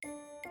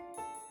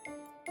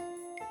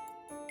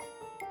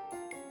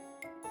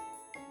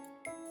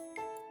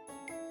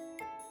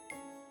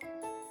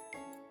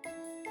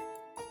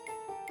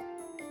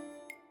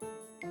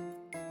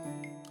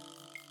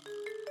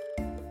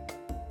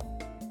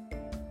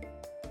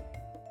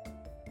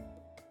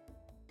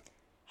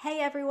Hey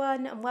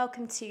everyone, and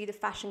welcome to the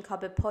Fashion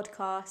Cupboard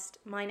podcast.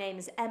 My name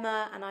is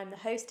Emma, and I'm the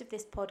host of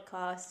this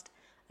podcast,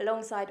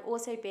 alongside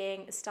also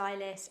being a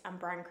stylist and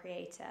brand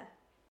creator.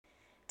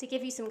 To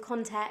give you some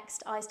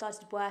context, I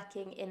started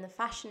working in the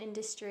fashion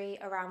industry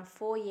around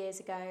 4 years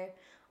ago.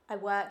 I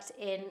worked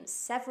in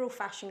several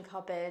fashion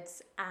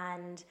cupboards,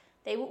 and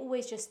they were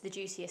always just the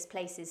juiciest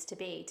places to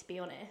be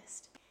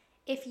honest.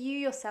 If you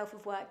yourself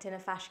have worked in a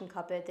fashion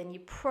cupboard, then you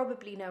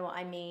probably know what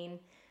I mean.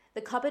 The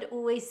cupboard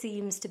always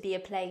seems to be a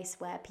place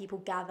where people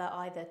gather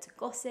either to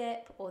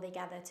gossip or they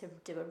gather to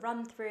do a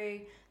run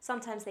through.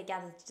 Sometimes they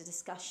gather to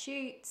discuss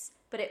shoots,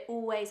 but it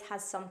always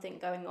has something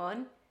going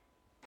on.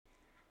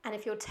 And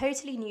if you're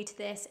totally new to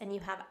this and you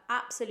have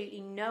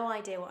absolutely no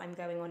idea what I'm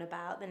going on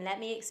about, then let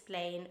me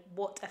explain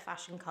what a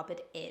fashion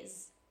cupboard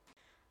is.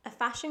 A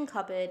fashion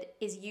cupboard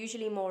is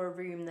usually more a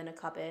room than a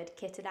cupboard,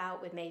 kitted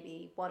out with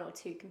maybe 1 or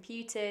 2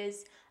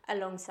 computers,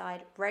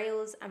 alongside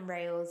rails and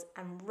rails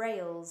and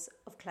rails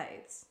of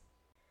clothes.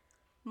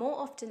 More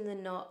often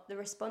than not, the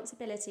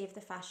responsibility of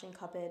the fashion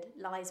cupboard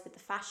lies with the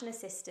fashion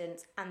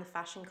assistants and the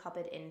fashion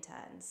cupboard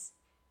interns.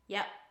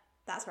 Yep,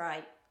 that's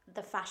right,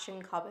 the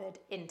fashion cupboard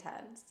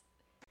interns.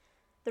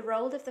 The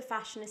role of the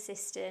fashion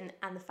assistant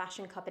and the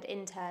fashion cupboard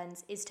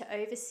interns is to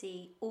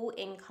oversee all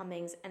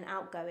incomings and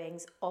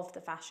outgoings of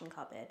the fashion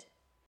cupboard.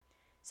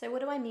 So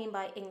what do I mean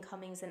by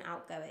incomings and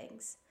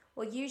outgoings?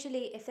 Well,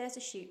 usually if there's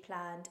a shoot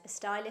planned, a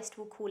stylist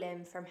will call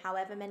in from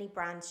however many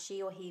brands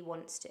she or he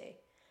wants to.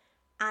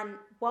 And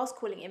whilst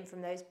calling in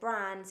from those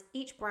brands,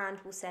 each brand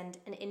will send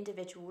an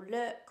individual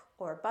look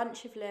or a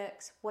bunch of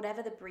looks,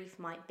 whatever the brief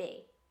might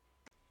be.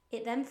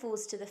 It then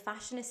falls to the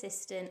fashion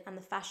assistant and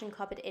the fashion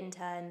cupboard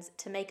interns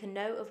to make a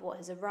note of what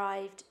has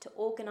arrived, to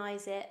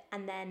organise it,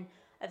 and then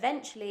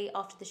eventually,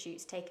 after the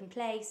shoot's taken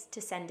place, to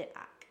send it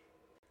back.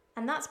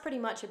 And that's pretty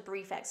much a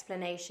brief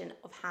explanation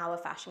of how a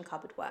fashion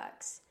cupboard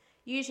works.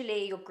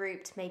 Usually you're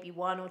grouped maybe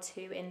 1 or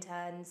 2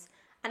 interns,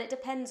 and it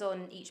depends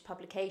on each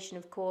publication,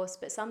 of course,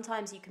 but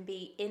sometimes you can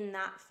be in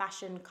that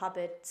fashion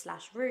cupboard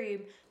 /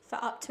 room for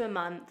up to a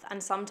month,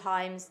 and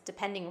sometimes,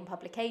 depending on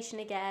publication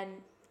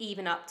again,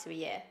 even up to a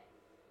year.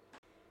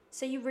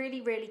 So you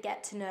really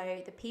get to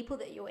know the people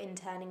that you're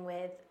interning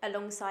with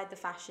alongside the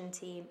fashion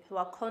team who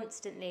are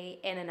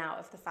constantly in and out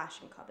of the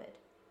fashion cupboard.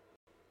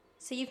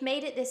 So you've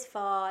made it this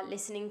far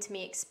listening to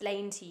me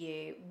explain to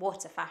you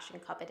what a fashion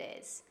cupboard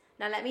is.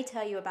 Now let me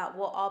tell you about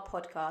what our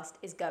podcast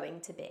is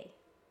going to be.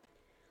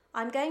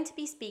 I'm going to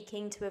be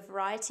speaking to a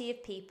variety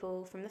of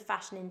people from the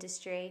fashion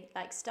industry,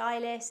 like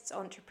stylists,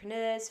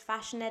 entrepreneurs,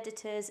 fashion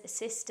editors,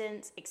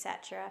 assistants,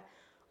 etc.,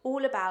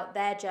 all about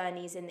their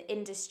journeys in the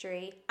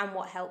industry and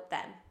what helped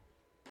them.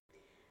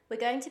 We're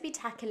going to be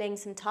tackling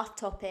some tough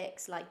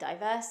topics like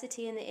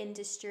diversity in the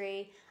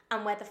industry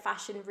and whether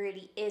fashion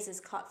really is as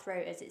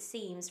cutthroat as it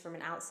seems from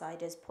an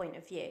outsider's point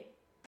of view.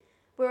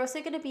 We're also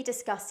going to be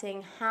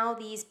discussing how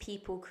these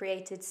people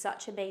created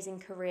such amazing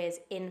careers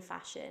in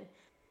fashion.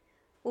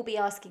 We'll be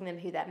asking them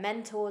who their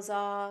mentors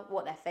are,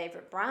 what their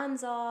favourite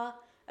brands are,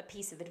 a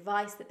piece of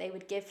advice that they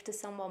would give to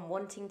someone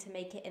wanting to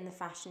make it in the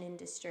fashion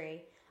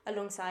industry,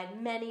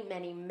 alongside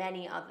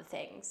many other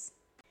things.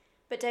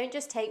 But don't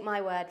just take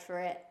my word for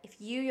it. If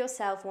you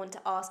yourself want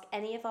to ask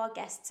any of our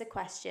guests a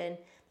question,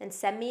 then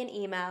send me an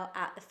email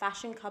at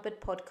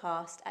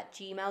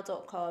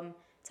thefashioncupboardpodcast@gmail.com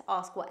to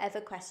ask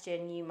whatever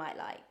question you might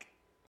like.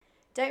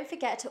 Don't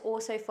forget to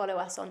also follow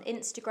us on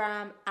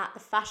Instagram at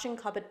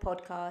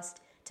thefashioncupboardpodcast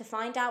to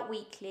find out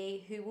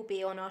weekly who will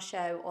be on our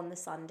show on the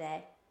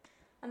Sunday.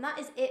 And that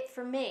is it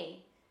from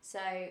me. So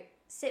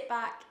sit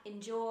back,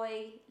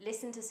 enjoy,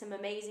 listen to some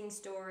amazing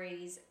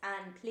stories,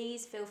 and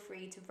please feel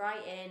free to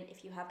write in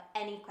if you have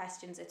any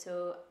questions at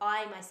all.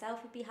 I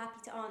myself would be happy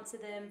to answer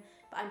them,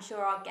 but I'm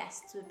sure our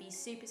guests would be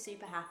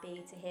super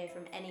happy to hear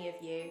from any of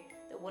you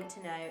that want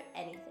to know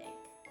anything.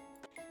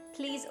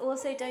 Please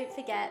also don't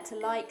forget to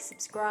like,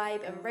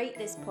 subscribe, and rate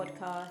this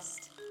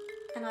podcast.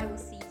 And I will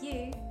see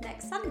you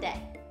next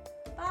Sunday.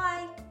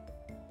 Bye!